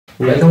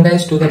Welcome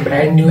guys to the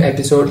brand new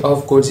episode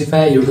of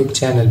Codzify YouTube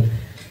channel.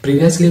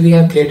 Previously we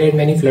have created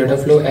many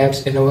FlutterFlow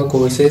apps in our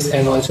courses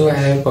and also I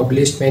have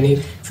published many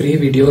free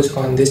videos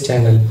on this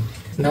channel.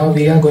 Now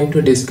we are going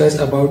to discuss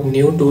about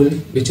new tool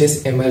which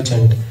is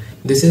Emergent.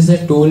 This is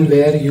a tool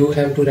where you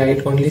have to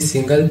write only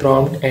single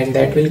prompt and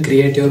that will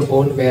create your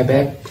own web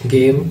app,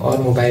 game or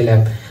mobile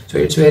app. So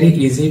it's very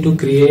easy to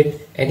create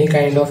any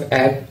kind of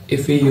app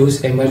if we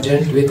use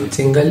Emergent with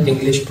single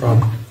English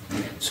prompt.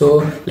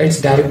 So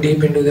let's dive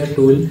deep into the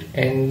tool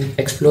and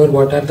explore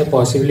what are the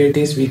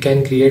possibilities we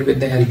can create with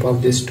the help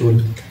of this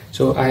tool.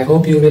 So I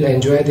hope you will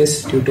enjoy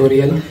this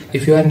tutorial.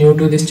 If you are new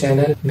to this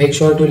channel, make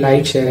sure to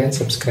like, share and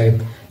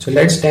subscribe. So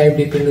let's dive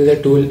deep into the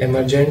tool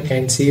Emergent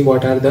and see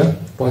what are the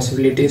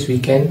possibilities we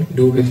can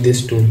do with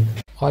this tool.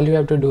 All you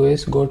have to do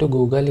is go to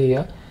Google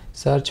here,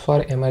 search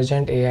for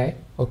Emergent AI.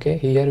 Okay,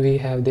 here we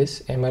have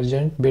this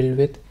Emergent build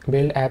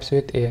apps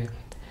with AI.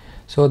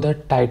 So the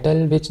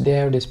title which they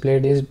have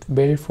displayed is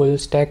build full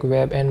stack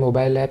web and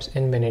mobile apps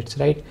in minutes,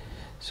 right?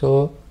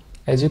 So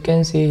as you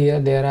can see here,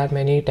 there are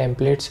many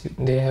templates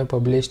they have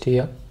published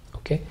here.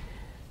 Okay,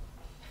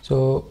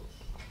 so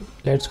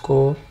let's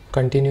go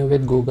continue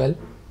with Google.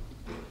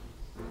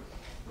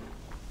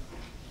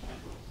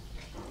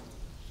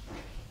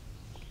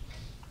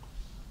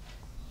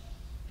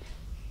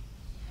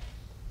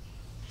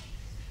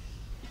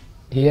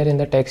 Here in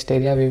the text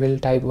area we will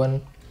type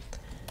one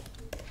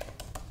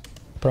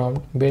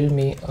prompt: build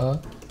me a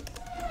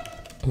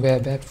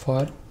web app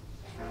for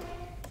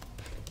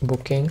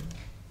booking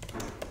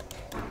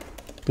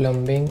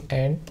plumbing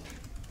and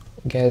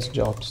gas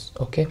jobs.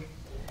 Okay,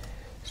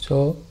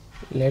 so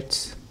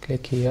let's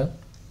click here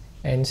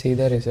and see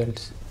the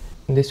results.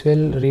 This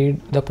will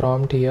read the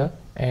prompt here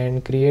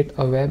and create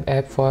a web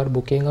app for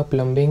booking a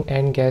plumbing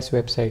and gas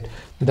website.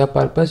 The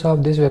purpose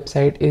of this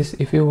website is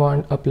if you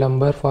want a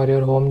plumber for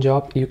your home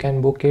job, you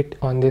can book it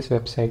on this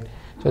website.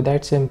 So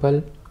that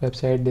simple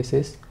website this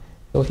is.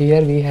 So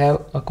here we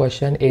have a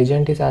question.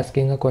 Agent is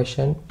asking a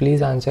question.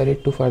 Please answer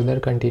it to further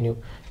continue.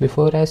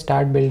 Before I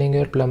start building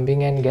your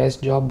plumbing and gas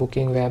job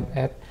booking web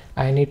app,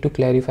 I need to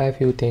clarify a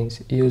few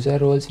things. User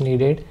roles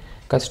needed: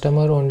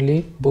 customer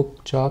only,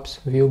 book jobs,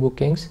 view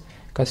bookings,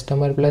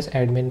 customer plus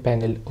admin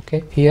panel.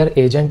 Okay, here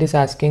agent is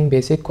asking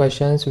basic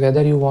questions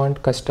whether you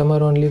want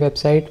customer only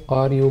website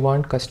or you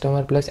want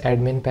customer plus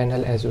admin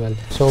panel as well.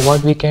 So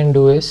what we can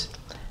do is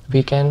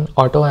we can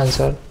auto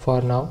answer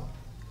for now.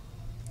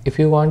 If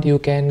you want, you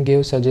can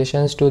give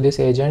suggestions to this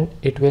agent.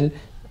 It will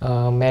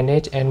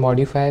manage and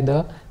modify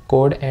the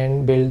code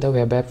and build the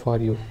web app for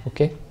you.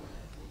 Okay,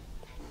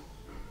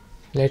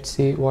 let's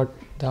see what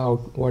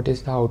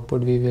is the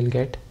output we will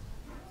get.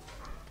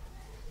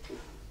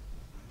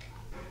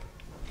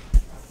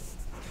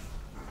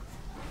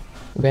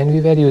 When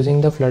we were using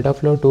the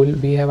FlutterFlow tool,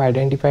 we have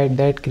identified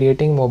that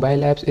creating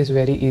mobile apps is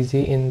very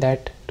easy in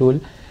that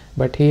tool,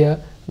 but here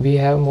we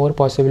have more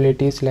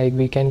possibilities, like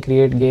we can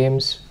create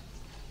games,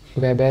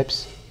 web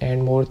apps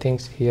and more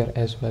things here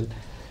as well.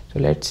 So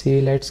let's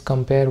see, let's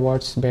compare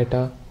what's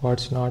better,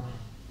 what's not.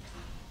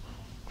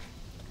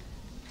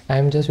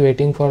 I'm just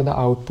waiting for the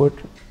output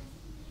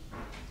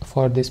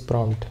for this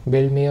prompt: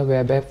 build me a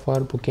web app for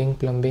booking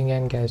plumbing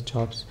and gas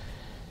jobs.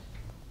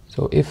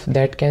 So if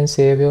that can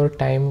save your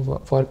time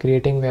for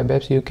creating web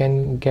apps, you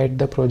can get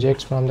the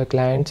projects from the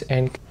clients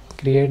and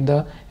create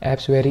the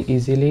apps very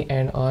easily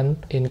and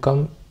earn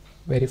income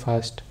very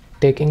fast.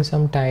 Taking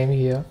some time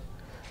here,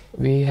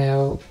 we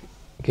have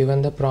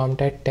given the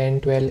prompt at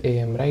 10:12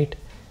 a.m.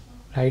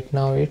 right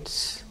now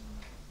it's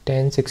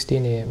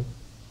 10:16 a.m.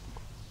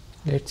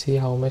 Let's see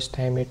how much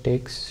time it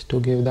takes to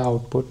give the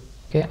output.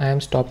 Okay, I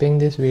am stopping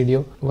this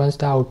video. Once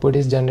the output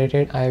is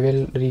generated, I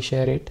will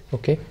reshare it.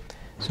 Okay,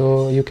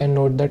 so you can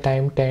note the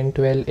time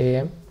 10:12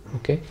 a.m.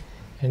 okay,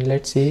 and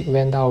let's see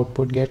when the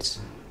output gets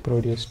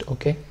produced.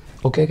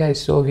 Okay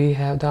guys, so we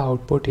have the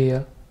output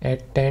here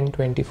at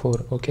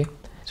 10:24. okay,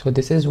 so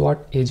this is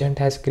what agent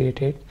has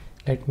created.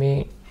 Let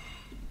me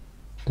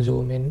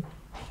zoom in.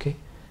 Okay,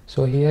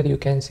 so here you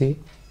can see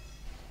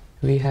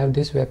we have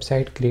this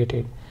website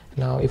created.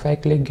 Now if I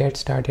click get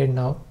started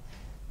now,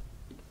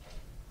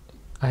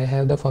 I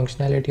have the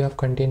functionality of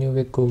continue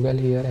with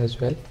Google here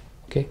as well.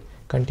 Okay,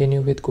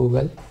 continue with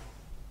Google.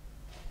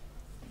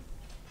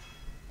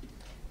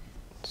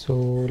 So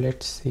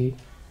let's see.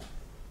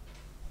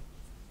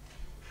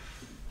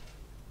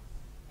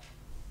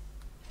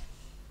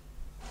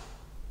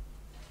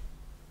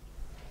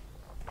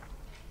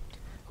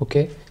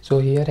 Okay, so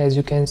here as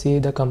you can see,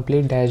 the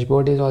complete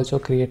dashboard is also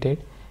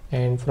created,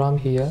 and from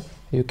here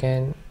you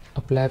can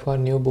apply for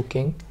new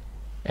booking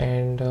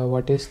and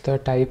what is the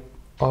type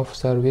of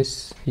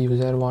service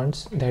user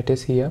wants, that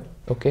is here.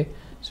 Okay,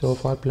 so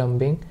for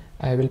plumbing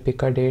I will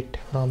pick a date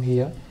from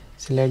here,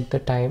 select the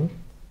time.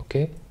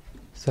 Okay,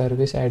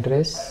 service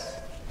address,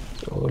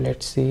 so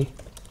let's see,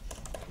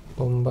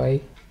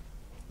 Mumbai.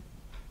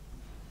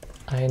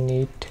 I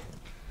need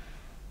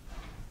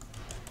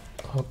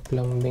a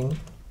plumbing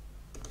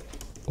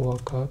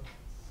worker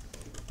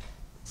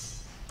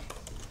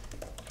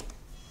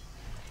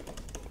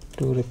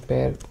to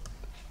repair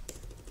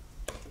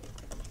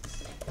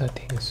the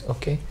things.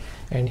 Okay,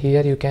 and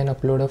here you can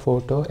upload a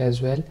photo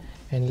as well,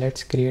 and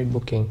let's create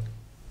booking.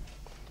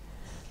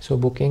 So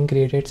booking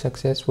created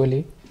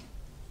successfully.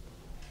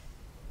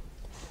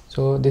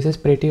 So this is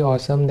pretty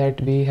awesome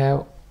that we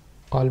have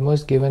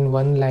almost given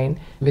one line.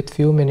 With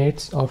few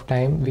minutes of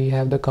time we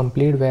have the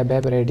complete web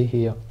app ready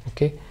here.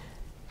 Okay,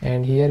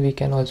 and here we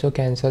can also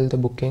cancel the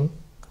booking.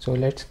 So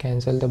let's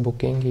cancel the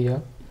booking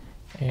here,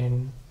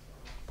 and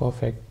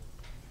perfect.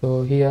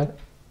 So here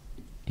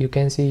you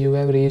can see you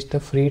have reached the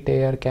free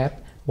tier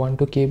cap. Want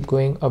to keep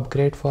going?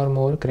 Upgrade for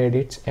more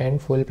credits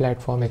and full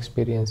platform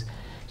experience.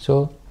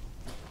 So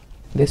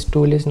this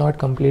tool is not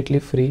completely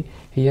free.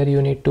 Here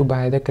you need to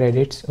buy the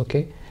credits.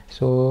 Okay,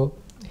 so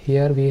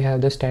here we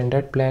have the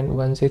standard plan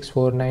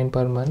 1649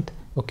 per month.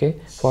 Okay,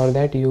 for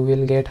that you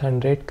will get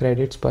 100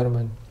 credits per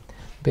month.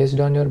 Based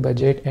on your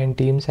budget and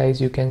team size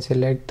you can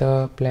select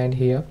the plan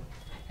here.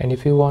 And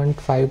if you want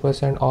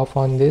 5% off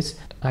on this,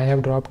 I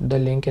have dropped the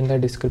link in the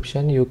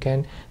description. You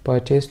can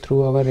purchase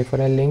through our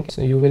referral link,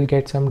 so you will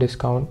get some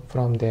discount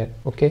from there.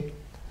 Okay,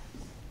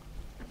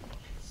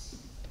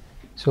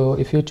 so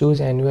if you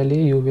choose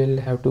annually you will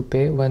have to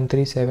pay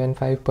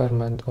 1375 per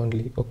month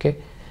only. Okay,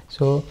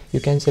 so you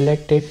can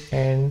select it,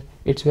 and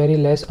it's very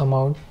less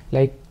amount.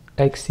 Like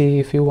see,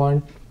 if you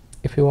want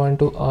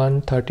to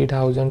earn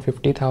 30,000,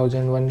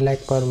 50,000, 1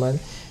 lakh per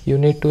month, you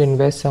need to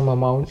invest some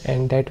amount,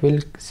 and that will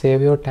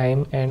save your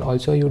time, and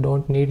also you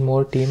don't need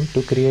more team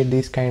to create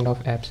these kind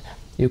of apps.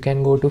 You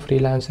can go to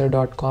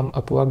freelancer.com,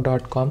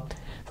 upwork.com.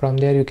 from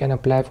there you can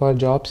apply for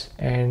jobs,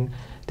 and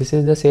this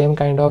is the same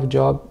kind of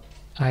job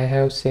I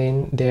have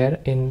seen there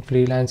in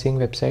freelancing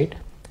website.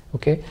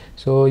 Okay,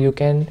 so you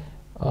can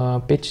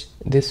pitch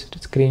this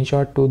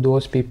screenshot to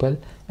those people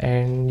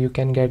and you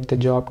can get the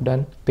job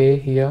done. Pay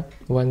here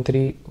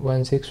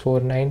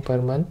 1649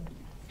 per month.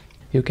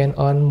 You can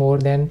earn more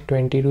than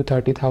 20 to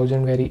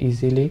 30,000 very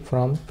easily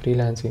from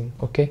freelancing.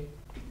 Okay,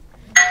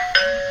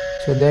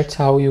 so that's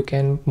how you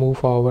can move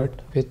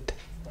forward with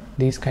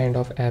these kind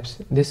of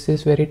apps. This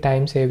is very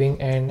time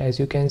saving, and as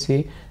you can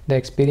see the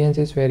experience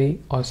is very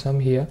awesome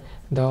here.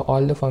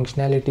 All the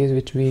functionalities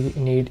which we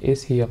need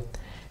is here.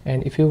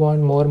 And if you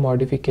want more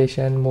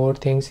modification, more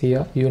things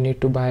here, you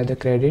need to buy the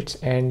credits,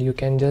 and you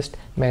can just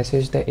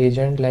message the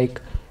agent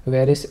like,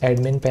 where is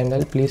admin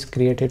panel, please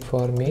create it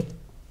for me,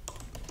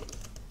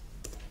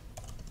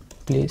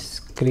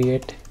 please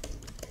create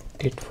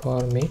it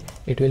for me.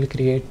 It will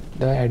create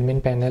the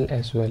admin panel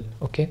as well.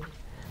 Okay,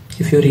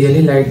 if you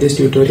really like this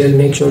tutorial,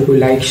 make sure to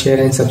like,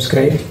 share and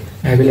subscribe.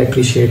 I will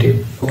appreciate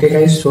it. Okay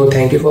guys, so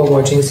thank you for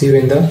watching. See you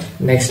in the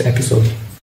next episode.